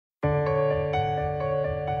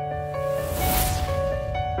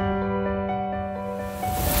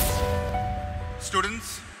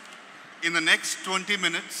In the next 20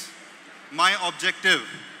 minutes, my objective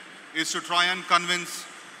is to try and convince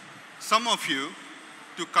some of you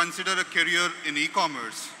to consider a career in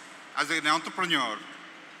e-commerce as an entrepreneur,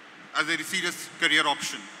 as a serious career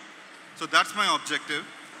option. So that's my objective.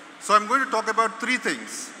 So I'm going to talk about three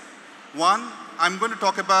things. One, I'm going to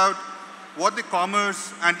talk about what the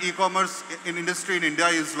commerce and e-commerce industry in India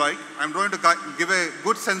is like. I'm going to give a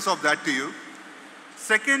good sense of that to you.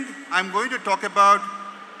 Second, I'm going to talk about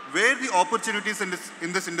where the opportunities in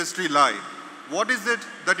this industry lie. What is it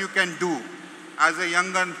that you can do as a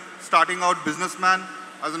young and starting out businessman,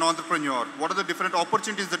 as an entrepreneur? What are the different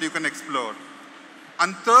opportunities that you can explore?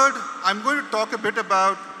 And third, I'm going to talk a bit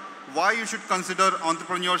about why you should consider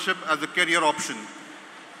entrepreneurship as a career option.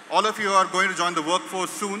 All of you are going to join the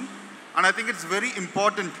workforce soon, and I think it's very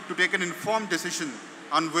important to take an informed decision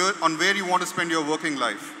on where you want to spend your working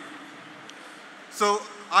life. So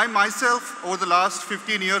I myself, over the last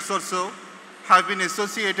 15 years or so, have been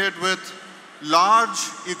associated with large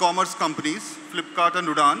e-commerce companies, Flipkart and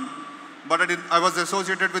UDAAN, but I was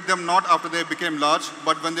associated with them not after they became large,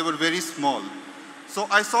 but when they were very small. So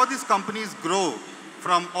I saw these companies grow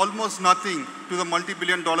from almost nothing to the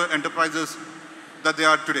multi-billion-dollar enterprises that they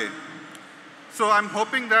are today. So I'm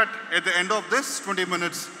hoping that at the end of this 20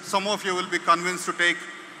 minutes, some of you will be convinced to take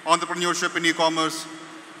entrepreneurship in e-commerce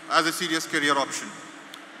as a serious career option.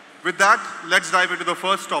 With that, let's dive into the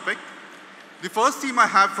first topic. The first theme I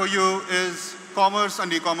have for you is commerce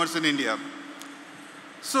and e-commerce in India.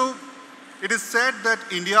 So it is said that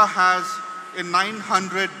India has a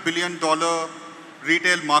 $900 billion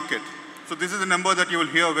retail market. So this is a number that you will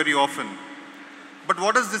hear very often. But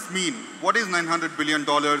what does this mean? What is $900 billion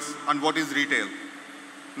and what is retail?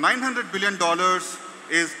 $900 billion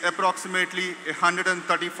is approximately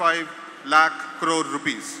 135 lakh crore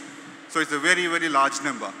rupees. So it's a very, very large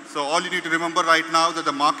number. So all you need to remember right now that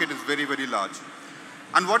the market is very, very large.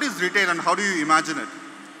 And what is retail and how do you imagine it?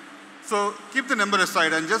 So keep the number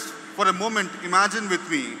aside and just for a moment, imagine with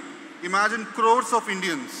me, imagine crores of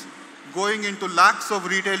Indians going into lakhs of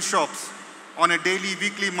retail shops on a daily,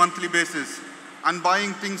 weekly, monthly basis and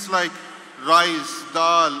buying things like rice,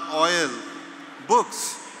 dal, oil,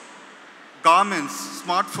 books, garments,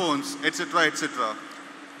 smartphones, etc., etc.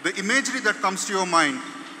 The imagery that comes to your mind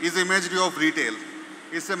is the imagery of retail.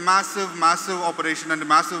 It's a massive, massive operation and a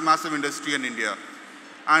massive, massive industry in India.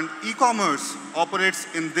 And e-commerce operates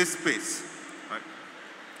in this space. Right?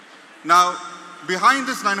 Now, behind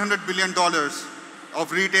this $900 billion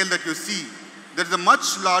of retail that you see, there is a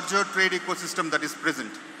much larger trade ecosystem that is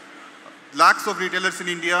present. Lakhs of retailers in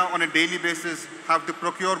India on a daily basis have to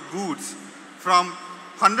procure goods from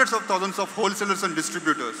hundreds of thousands of wholesalers and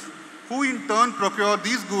distributors, who in turn procure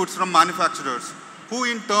these goods from manufacturers, who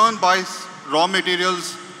in turn buys raw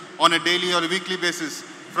materials on a daily or a weekly basis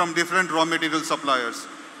from different raw material suppliers.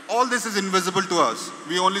 All this is invisible to us.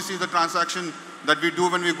 We only see the transaction that we do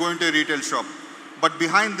when we go into a retail shop. But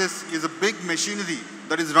behind this is a big machinery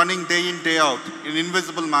that is running day in, day out in an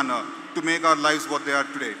invisible manner to make our lives what they are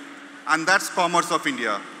today. And that's commerce of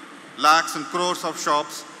India. Lakhs and crores of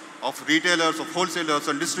shops, of retailers, of wholesalers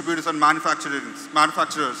and distributors and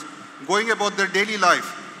manufacturers going about their daily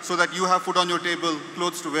life so that you have food on your table,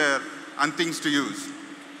 clothes to wear, and things to use.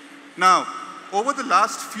 Now, over the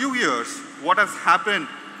last few years, what has happened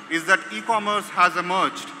is that e-commerce has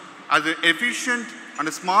emerged as an efficient and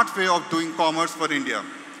a smart way of doing commerce for India.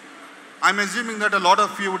 I'm assuming that a lot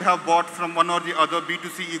of you would have bought from one or the other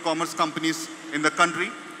B2C e-commerce companies in the country,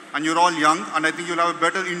 and you're all young, and I think you'll have a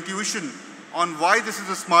better intuition on why this is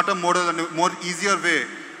a smarter model and a more easier way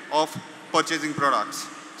of purchasing products.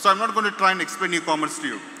 So I'm not going to try and explain e-commerce to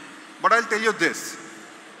you. But I'll tell you this.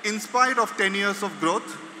 In spite of 10 years of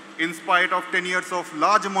growth, in spite of 10 years of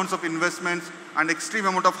large amounts of investments and extreme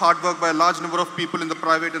amount of hard work by a large number of people in the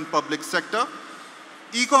private and public sector,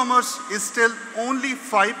 e-commerce is still only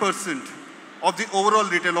 5% of the overall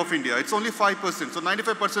retail of India. It's only 5%. So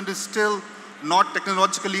 95% is still not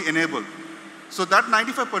technologically enabled. So that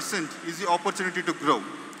 95% is the opportunity to grow.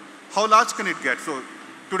 How large can it get? So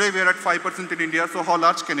today we are at 5% in India, so how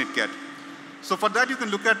large can it get? So for that you can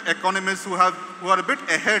look at economists who are a bit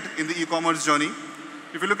ahead in the e-commerce journey.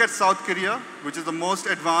 If you look at South Korea, which is the most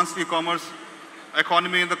advanced e-commerce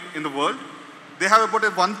economy in the world, they have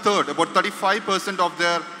about one-third, about 35% of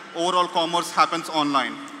their overall commerce happens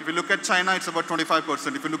online. If you look at China, it's about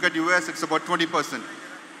 25%. If you look at US, it's about 20%.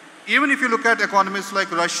 Even if you look at economies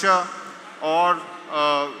like Russia or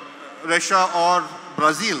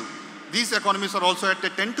Brazil, these economies are also at a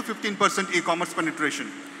 10 to 15% e-commerce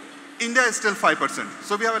penetration. India is still 5%.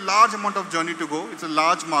 So we have a large amount of journey to go. It's a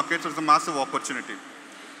large market, so it's a massive opportunity.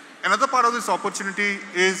 Another part of this opportunity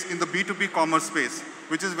is in the B2B commerce space,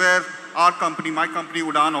 which is where our company, my company,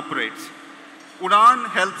 UDAAN operates. UDAAN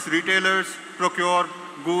helps retailers procure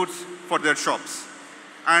goods for their shops.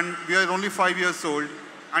 And we are only 5 years old.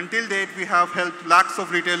 Until date, we have helped lakhs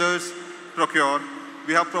of retailers procure.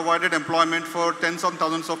 We have provided employment for tens of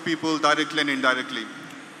thousands of people directly and indirectly.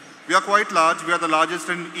 We are quite large. We are the largest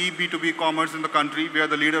in e-B2B commerce in the country. We are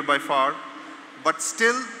the leader by far. But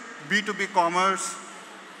still, B2B commerce,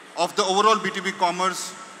 of the overall B2B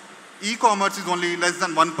commerce, e-commerce is only less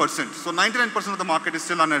than 1%. So 99% of the market is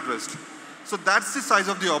still unaddressed. So that's the size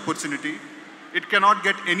of the opportunity. It cannot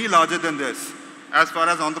get any larger than this as far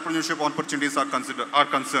as entrepreneurship opportunities are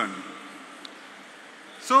concerned.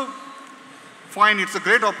 So, fine, it's a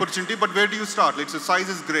great opportunity, but where do you start? Like, the size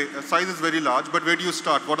is great, size is very large, but where do you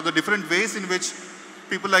start? What are the different ways in which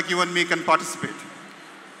people like you and me can participate?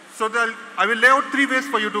 So I will lay out 3 ways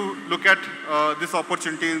for you to look at this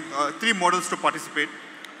opportunity, 3 models to participate.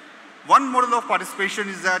 One model of participation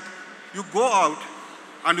is that you go out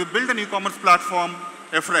and you build an e-commerce platform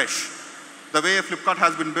afresh. The way Flipkart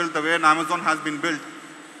has been built, the way an Amazon has been built.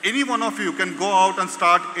 Any one of you can go out and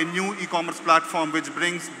start a new e-commerce platform which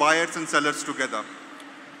brings buyers and sellers together.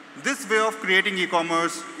 This way of creating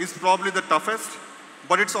e-commerce is probably the toughest,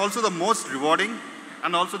 but it's also the most rewarding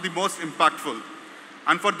and also the most impactful.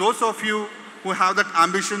 And for those of you who have that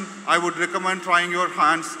ambition, I would recommend trying your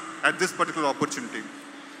hands at this particular opportunity.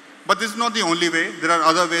 But this is not the only way. There are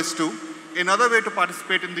other ways too. Another way to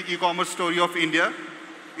participate in the e-commerce story of India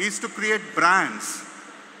is to create brands.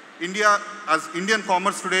 India, as Indian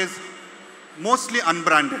commerce today, is mostly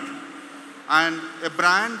unbranded. And a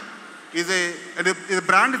brand is a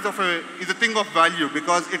thing of value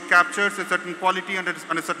because it captures a certain quality and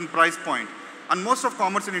a certain price point. And most of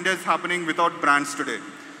commerce in India is happening without brands today.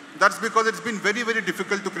 That's because it's been very, very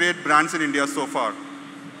difficult to create brands in India so far.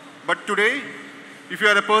 But today, if you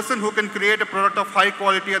are a person who can create a product of high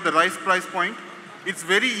quality at the right price point, it's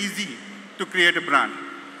very easy to create a brand.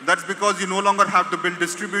 That's because you no longer have to build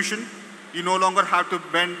distribution. You no longer have to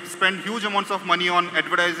spend huge amounts of money on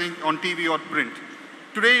advertising, on TV or print.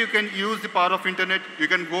 Today, you can use the power of internet. You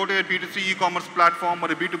can go to a B2C e-commerce platform or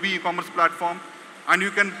a B2B e-commerce platform, and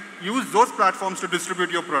you can use those platforms to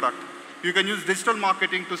distribute your product. You can use digital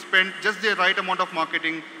marketing to spend just the right amount of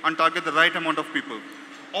marketing and target the right amount of people.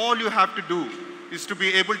 All you have to do is to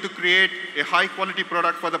be able to create a high-quality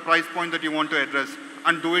product for the price point that you want to address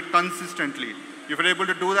and do it consistently. If you're able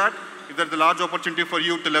to do that, there's a large opportunity for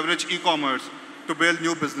you to leverage e-commerce to build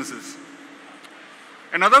new businesses.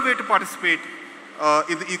 Another way to participate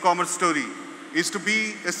in the e-commerce story is to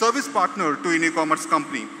be a service partner to an e-commerce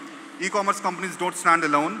company. E-commerce companies don't stand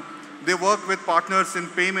alone. They work with partners in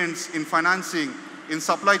payments, in financing, in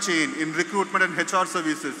supply chain, in recruitment and HR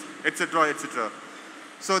services, etc., etc.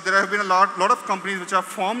 So there have been a lot of companies which are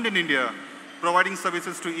formed in India providing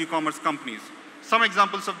services to e-commerce companies. Some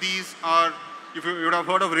examples of these are, if you would have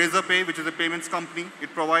heard of Razorpay, which is a payments company.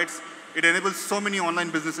 It enables so many online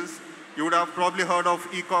businesses. You would have probably heard of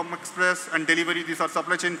Ecom Express and Delivery. These are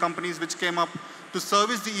supply chain companies which came up to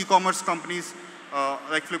service the e-commerce companies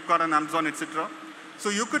like Flipkart and Amazon, etc. So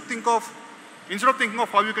you could think of, instead of thinking of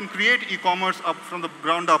how you can create e-commerce up from the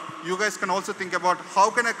ground up, you guys can also think about how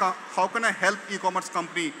can I help e-commerce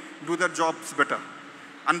company do their jobs better.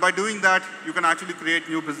 And by doing that, you can actually create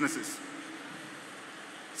new businesses.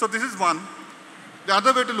 So this is one. The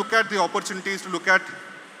other way to look at the opportunity is to look at,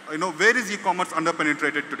 where is e-commerce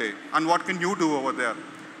underpenetrated today and what can you do over there?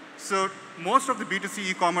 So most of the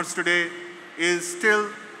B2C e-commerce today is still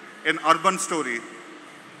an urban story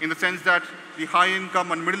in the sense that the high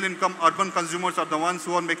income and middle income urban consumers are the ones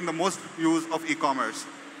who are making the most use of e-commerce.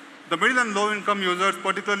 The middle and low income users,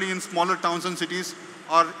 particularly in smaller towns and cities,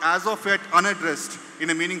 are as of yet unaddressed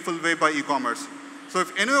in a meaningful way by e-commerce. So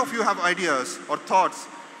if any of you have ideas or thoughts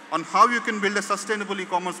on how you can build a sustainable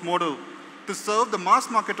e-commerce model to serve the mass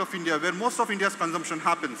market of India, where most of India's consumption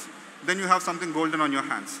happens, then you have something golden on your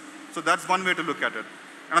hands. So that's one way to look at it.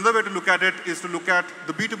 Another way to look at it is to look at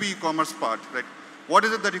the B2B e-commerce part. Right? What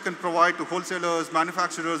is it that you can provide to wholesalers,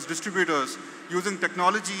 manufacturers, distributors, using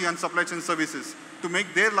technology and supply chain services to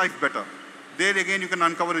make their life better? There again, you can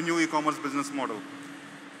uncover a new e-commerce business model.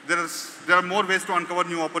 There are more ways to uncover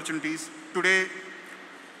new opportunities. Today,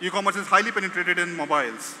 e-commerce is highly penetrated in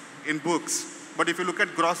mobiles, in books. But if you look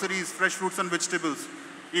at groceries, fresh fruits and vegetables,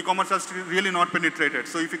 e-commerce has really not penetrated.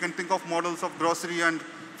 So if you can think of models of grocery and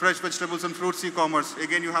fresh vegetables and fruits e-commerce,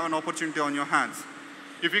 again, you have an opportunity on your hands.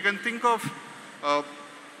 If you can think of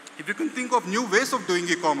new ways of doing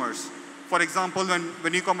e-commerce, for example,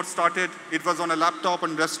 when e-commerce started, it was on a laptop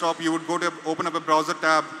and desktop. You would go to open up a browser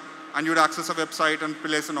tab and you'd access a website and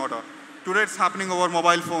place an order. Today it's happening over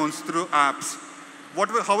mobile phones through apps.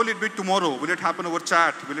 How will it be tomorrow? Will it happen over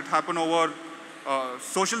chat? Will it happen over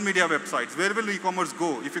social media websites? Where will e-commerce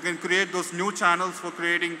go? If you can create those new channels for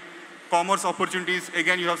creating commerce opportunities,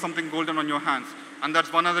 again, you have something golden on your hands. And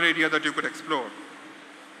that's one other area that you could explore.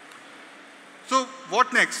 So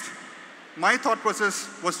what next? My thought process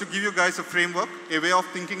was to give you guys a framework, a way of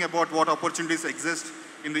thinking about what opportunities exist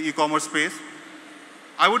in the e-commerce space.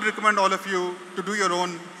 I would recommend all of you to do your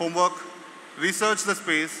own homework, research the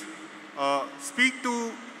space, speak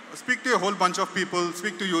to a whole bunch of people,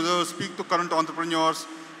 speak to users, speak to current entrepreneurs,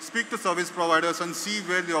 speak to service providers, and see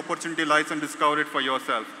where the opportunity lies and discover it for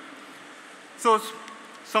yourself. So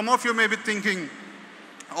some of you may be thinking,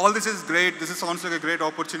 all this is great, this sounds like a great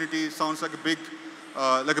opportunity, sounds like a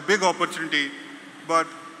big opportunity, but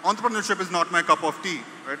entrepreneurship is not my cup of tea,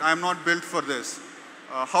 right? I'm not built for this.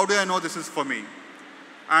 How do I know this is for me?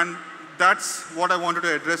 And that's what I wanted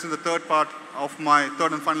to address in the third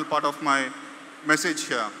and final part of my message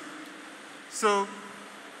here. So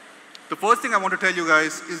the first thing I want to tell you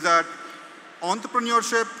guys is that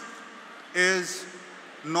entrepreneurship is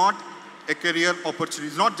not a career opportunity.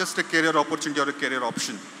 It's not just a career opportunity or a career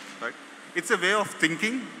option, right? It's a way of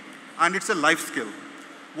thinking, and it's a life skill.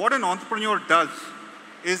 What an entrepreneur does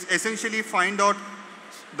is essentially find out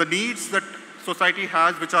the needs that society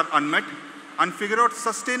has which are unmet and figure out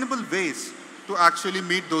sustainable ways to actually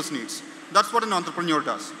meet those needs. That's what an entrepreneur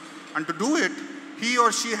does. And to do it, he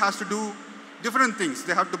or she has to do different things.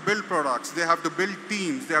 They have to build products, they have to build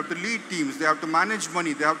teams, they have to lead teams, they have to manage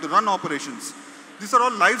money, they have to run operations. These are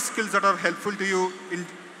all life skills that are helpful to you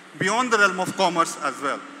beyond the realm of commerce as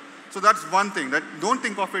well. So that's one thing. Don't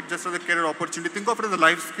think of it just as a career opportunity. Think of it as a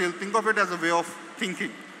life skill. Think of it as a way of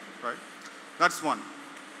thinking, right? That's one.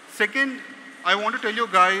 Second, I want to tell you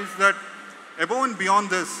guys that above and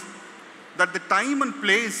beyond this, that the time and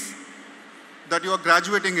place that you are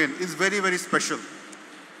graduating in is very, very special.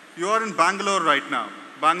 You are in Bangalore right now.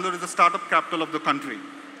 Bangalore is the startup capital of the country.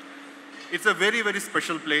 It's a very, very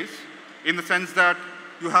special place in the sense that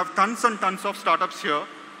you have tons and tons of startups here,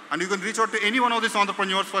 and you can reach out to any one of these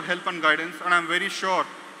entrepreneurs for help and guidance, and I'm very sure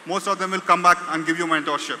most of them will come back and give you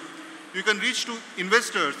mentorship. You can reach to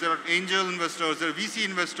investors. There are angel investors, there are VC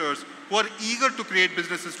investors who are eager to create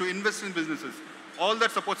businesses, to invest in businesses. All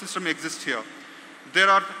that support system exists here. There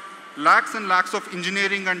are lakhs and lakhs of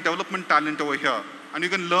engineering and development talent over here, and you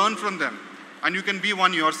can learn from them, and you can be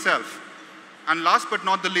one yourself. And last but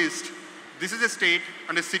not the least, this is a state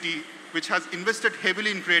and a city which has invested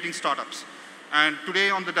heavily in creating startups. And today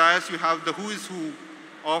on the dais, you have the who is who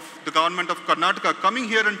of the government of Karnataka coming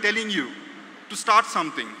here and telling you to start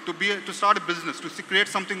something, to start a business, to create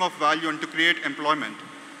something of value and to create employment.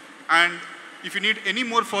 And if you need any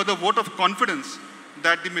more further vote of confidence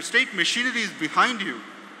that the state machinery is behind you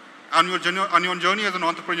on your journey as an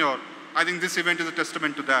entrepreneur, I think this event is a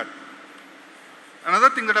testament to that. Another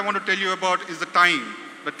thing that I want to tell you about is the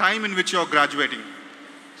time in which you're graduating.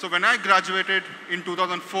 So when I graduated in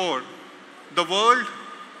 2004, the world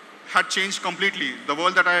had changed completely. The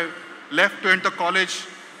world that I left to enter college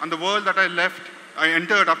and the world that I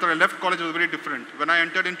entered after I left college was very different. When I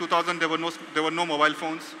entered in 2000, there were no mobile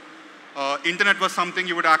phones. Internet was something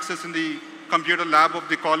you would access in the computer lab of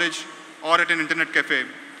the college or at an internet cafe.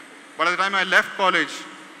 By the time I left college,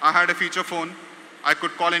 I had a feature phone. I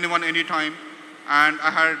could call anyone anytime. And I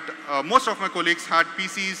had, most of my colleagues had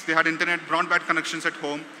PCs, they had internet, broadband connections at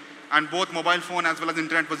home, and both mobile phone as well as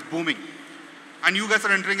internet was booming. And you guys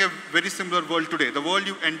are entering a very similar world today. The world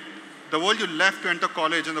you left to enter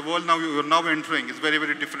college and the world you're now entering is very,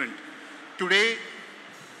 very different. Today,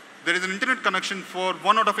 there is an internet connection for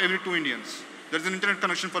 1 out of every 2 Indians. There is an internet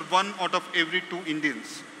connection for 1 out of every 2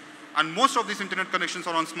 Indians. And most of these internet connections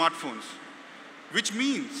are on smartphones, which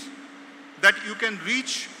means that you can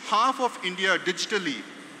reach half of India digitally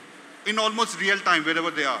in almost real time wherever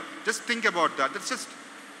they are. Just think about that.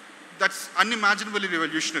 That's unimaginably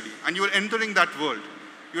revolutionary. And you're entering that world.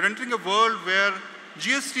 You're entering a world where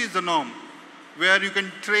GST is the norm, where you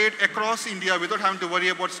can trade across India without having to worry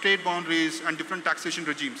about state boundaries and different taxation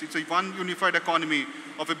regimes. It's a one unified economy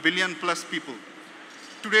of 1 billion+ people.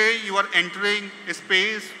 Today, you are entering a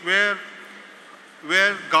space where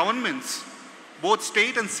governments, both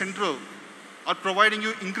state and central, are providing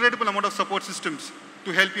you incredible amount of support systems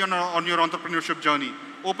to help you on your entrepreneurship journey.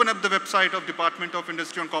 Open up the website of Department of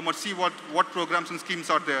Industry and Commerce, see what programs and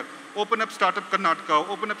schemes are there. Open up Startup Karnataka,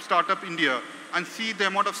 open up Startup India, and see the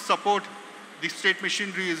amount of support the state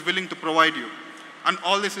machinery is willing to provide you. And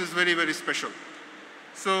all this is very, very special.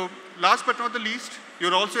 So last but not the least,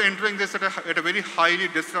 you're also entering this at a very highly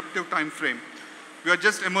disruptive time frame. We are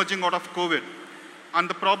just emerging out of COVID. And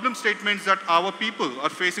the problem statements that our people are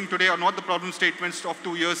facing today are not the problem statements of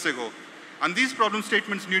 2 years ago. And these problem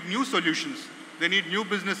statements need new solutions. They need new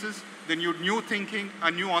businesses, they need new thinking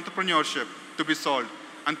and new entrepreneurship to be solved.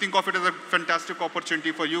 And think of it as a fantastic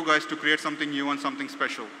opportunity for you guys to create something new and something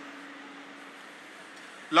special.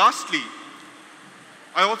 Lastly,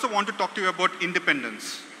 I also want to talk to you about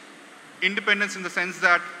independence. Independence in the sense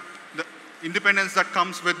that the independence that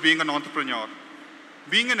comes with being an entrepreneur.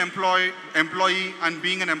 Being an employee and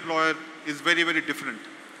being an employer is very, very different.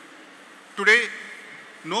 Today,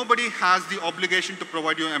 nobody has the obligation to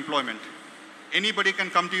provide you employment. Anybody can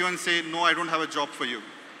come to you and say, no, I don't have a job for you.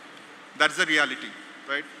 That's the reality,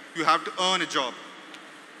 right? You have to earn a job.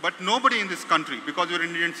 But nobody in this country, because you're an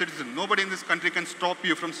Indian citizen, nobody in this country can stop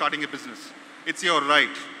you from starting a business. It's your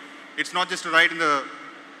right. It's not just a right in the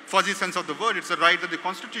fuzzy sense of the word, it's a right that the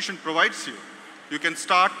Constitution provides you. You can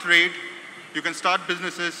start trade, you can start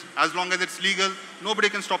businesses, as long as it's legal, nobody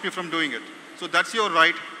can stop you from doing it. So that's your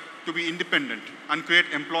right to be independent and create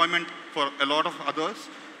employment for a lot of others,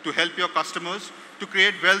 to help your customers, to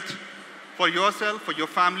create wealth for yourself, for your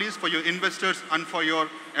families, for your investors, and for your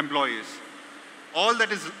employees. All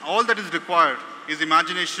that is required is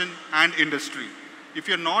imagination and industry. If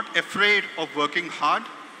you're not afraid of working hard,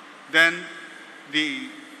 then the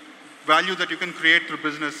value that you can create through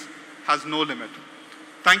business has no limit.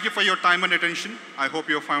 Thank you for your time and attention. I hope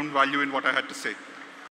you have found value in what I had to say.